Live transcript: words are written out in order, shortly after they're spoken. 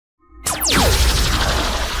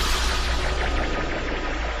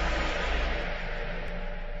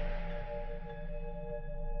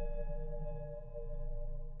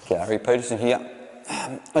Gary Peterson here.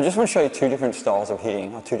 I just want to show you two different styles of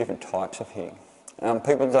hitting, or two different types of hitting.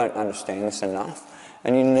 People don't understand this enough,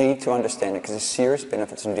 and you need to understand it because there's serious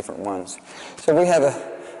benefits in different ones. So we have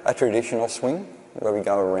a traditional swing where we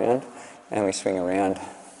go around and we swing around.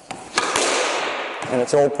 And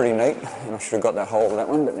it's all pretty neat, and I should have got that hold of that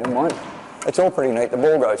one, but never mind. It's all pretty neat, the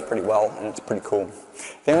ball goes pretty well, and it's pretty cool.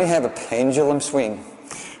 Then we have a pendulum swing.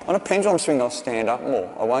 On a pendulum swing, I'll stand up more.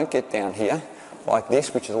 I won't get down here like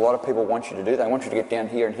this, which is a lot of people want you to do. They want you to get down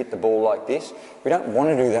here and hit the ball like this. We don't want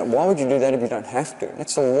to do that. Why would you do that if you don't have to?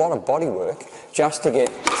 It's a lot of body work just to get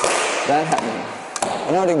that happening.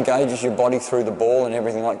 I know it engages your body through the ball and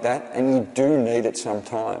everything like that, and you do need it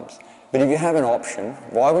sometimes. But if you have an option,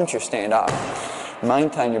 why wouldn't you stand up,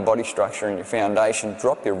 maintain your body structure and your foundation,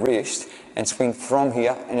 drop your wrist, and swing from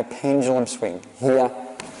here in a pendulum swing. Here,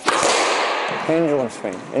 pendulum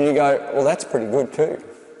swing. And you go, well, that's pretty good too.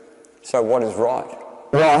 So what is right?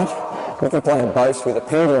 Right, you can play a both with a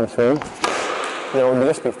pendulum swing. That'll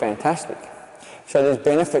just be fantastic. So there's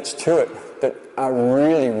benefits to it that are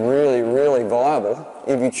really, really, really viable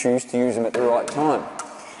if you choose to use them at the right time.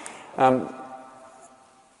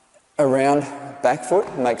 Around back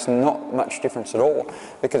foot makes not much difference at all,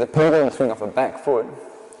 because a pendulum swing off a back foot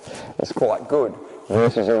is quite good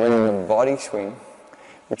versus around the body swing,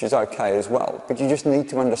 which is okay as well. But you just need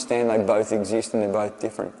to understand they both exist and they're both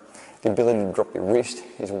different. The ability to drop your wrist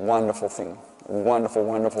is a wonderful thing, a wonderful,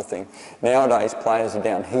 wonderful thing. Nowadays, players are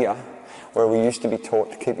down here, where we used to be taught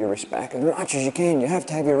to keep your wrist back as much as you can. You have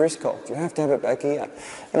to have your wrist cocked, you have to have it back here.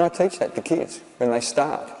 And I teach that to kids when they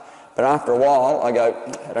start. But after a while, I go,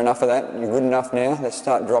 had enough of that, you're good enough now, let's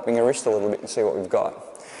start dropping your wrist a little bit and see what we've got.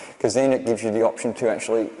 Because then it gives you the option to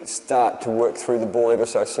actually start to work through the ball ever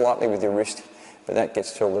so slightly with your wrist, but that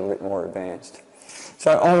gets to a little bit more advanced.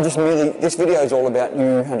 So I'm just merely, this video is all about you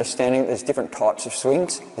understanding there's different types of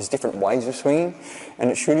swings, there's different ways of swinging, and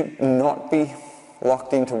it should not be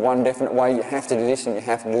locked into one definite way. You have to do this and you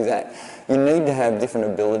have to do that. You need to have different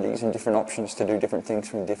abilities and different options to do different things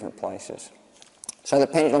from different places. So the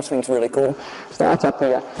pendulum swing's really cool. Starts up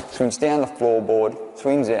here, swings down the floorboard,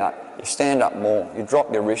 swings out, you stand up more, you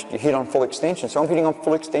drop your wrist, you hit on full extension. So I'm hitting on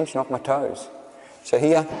full extension off my toes. So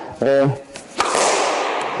here, there,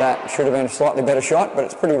 that should have been a slightly better shot, but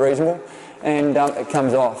it's pretty reasonable, and it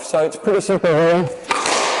comes off. So it's pretty simple here.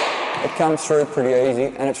 It comes through pretty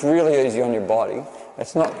easy, and it's really easy on your body.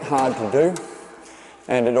 It's not hard to do,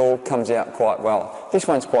 and it all comes out quite well. This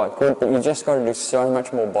one's quite good, but you just got to do so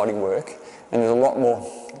much more body work, and there's a lot more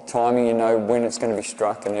timing, you know, when it's going to be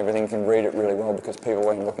struck, and everything can read it really well because people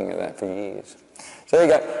have been looking at that for years. So there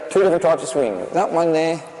you go, two different types of swing. That one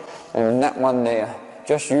there, and that one there.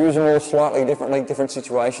 Just use them all slightly differently, different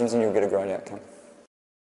situations, and you'll get a great outcome.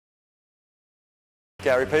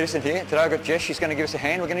 Gary Peterson here. Today I've got Jess, she's going to give us a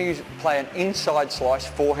hand. We're going to play an inside slice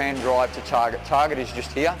forehand drive to target. Target is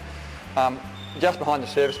just here, just behind the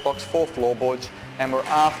service box, 4 floorboards, and we're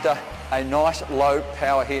after a nice low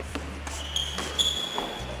power hit.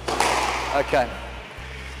 Okay.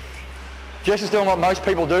 Jess is doing what most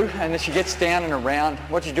people do, and then she gets down and around.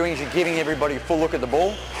 What you're doing is you're giving everybody a full look at the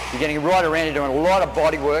ball. You're getting right around, you're doing a lot of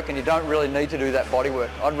body work, and you don't really need to do that body work.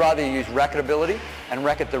 I'd rather you use racket ability and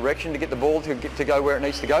racket direction to get the ball to go where it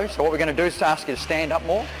needs to go. So what we're going to do is ask you to stand up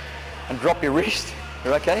more and drop your wrist,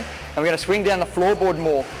 okay? And we're going to swing down the floorboard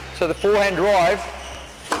more. So the forehand drive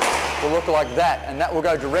will look like that, and that will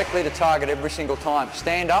go directly to target every single time.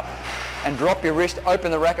 Stand up and drop your wrist,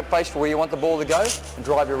 open the racket face for where you want the ball to go, and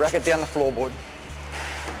drive your racket down the floorboard.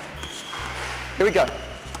 Here we go.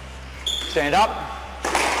 Stand up.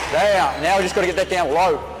 There. Now we just got to get that down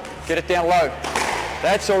low. Get it down low.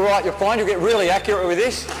 That's all right. You'll find you'll get really accurate with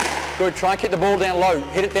this. Good. Try and keep the ball down low.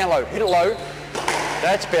 Hit it down low. Hit it low.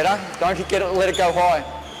 That's better. Don't get it, let it go high.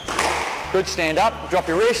 Good. Stand up. Drop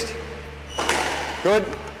your wrist. Good.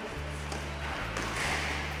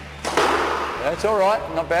 That's all right.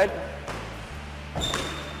 Not bad.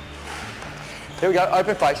 Here we go,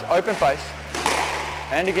 open face,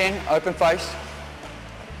 and again, open face.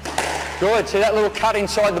 Good, see that little cut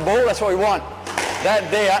inside the ball, that's what we want. That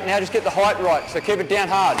there, now just get the height right, so keep it down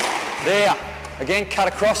hard. There, again, cut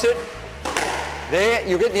across it. There,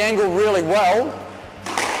 you'll get the angle really well.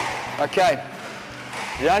 Okay,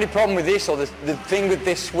 the only problem with this, or the thing with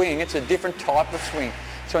this swing, it's a different type of swing.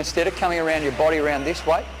 So instead of coming around your body around this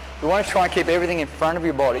way, we want to try and keep everything in front of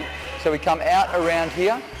your body. So we come out around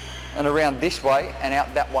here, and around this way and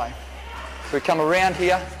out that way. So we come around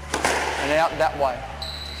here and out that way.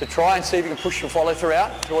 So try and see if you can push your follow through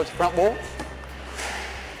out towards the front wall.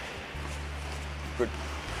 Good.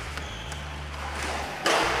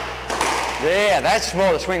 There, that's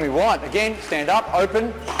more the swing we want. Again, stand up,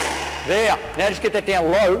 open, There, now just get that down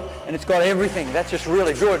low and it's got everything. That's just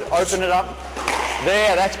really good. Open it up.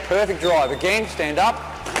 There, that's perfect drive. Again, stand up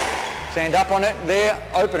on it. There,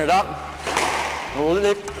 open it up.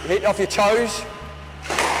 Lift, hit off your toes.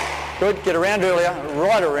 Good, get around earlier,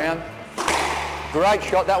 right around. Great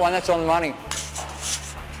shot, that one, that's on the money.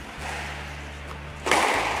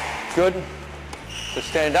 Good. So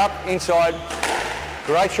stand up, inside.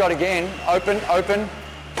 Great shot again. Open, open.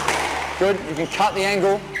 Good, you can cut the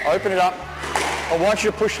angle, open it up. I want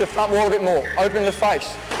you to push the front wall a bit more. Open the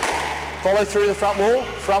face. Follow through the front wall.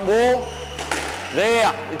 Front wall.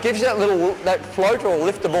 There. It gives you that float or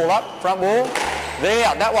lift the ball up. Front wall.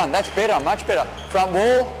 There. That one. That's better. Much better. Front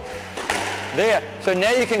wall. There. So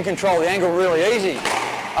now you can control the angle really easy.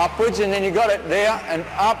 Upwards and then you got it. There and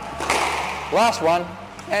up. Last one.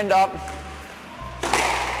 And up.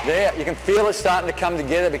 There. You can feel it starting to come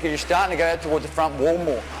together because you're starting to go out towards the front wall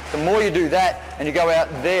more. The more you do that and you go out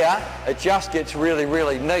there, it just gets really,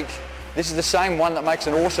 really neat. This is the same one that makes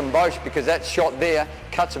an awesome boast because that shot there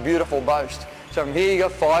cuts a beautiful boast. So from here you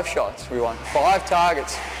got 5 shots. We want 5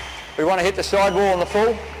 targets. We want to hit the sidewall on the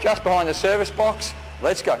full, just behind the service box.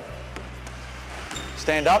 Let's go.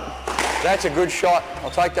 Stand up. That's a good shot.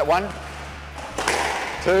 I'll take that 1,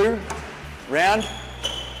 2, round,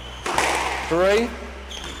 3.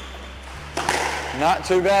 Not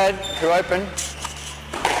too bad. Too open.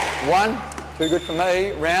 1, too good for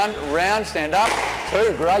me. Round, round, stand up.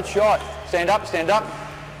 2, great shot. Stand up, stand up.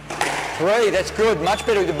 3, that's good. Much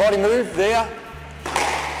better with the body move. There.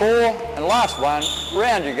 4, and last one.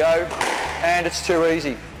 Round you go. And it's too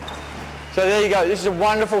easy. So there you go. This is a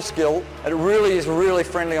wonderful skill. It really is really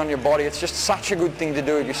friendly on your body. It's just such a good thing to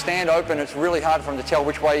do. If you stand open, it's really hard for them to tell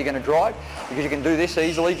which way you're going to drive because you can do this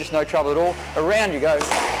easily, just no trouble at all. Around you go.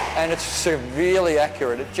 And it's severely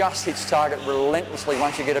accurate. It just hits target relentlessly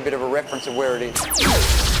once you get a bit of a reference of where it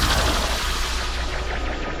is.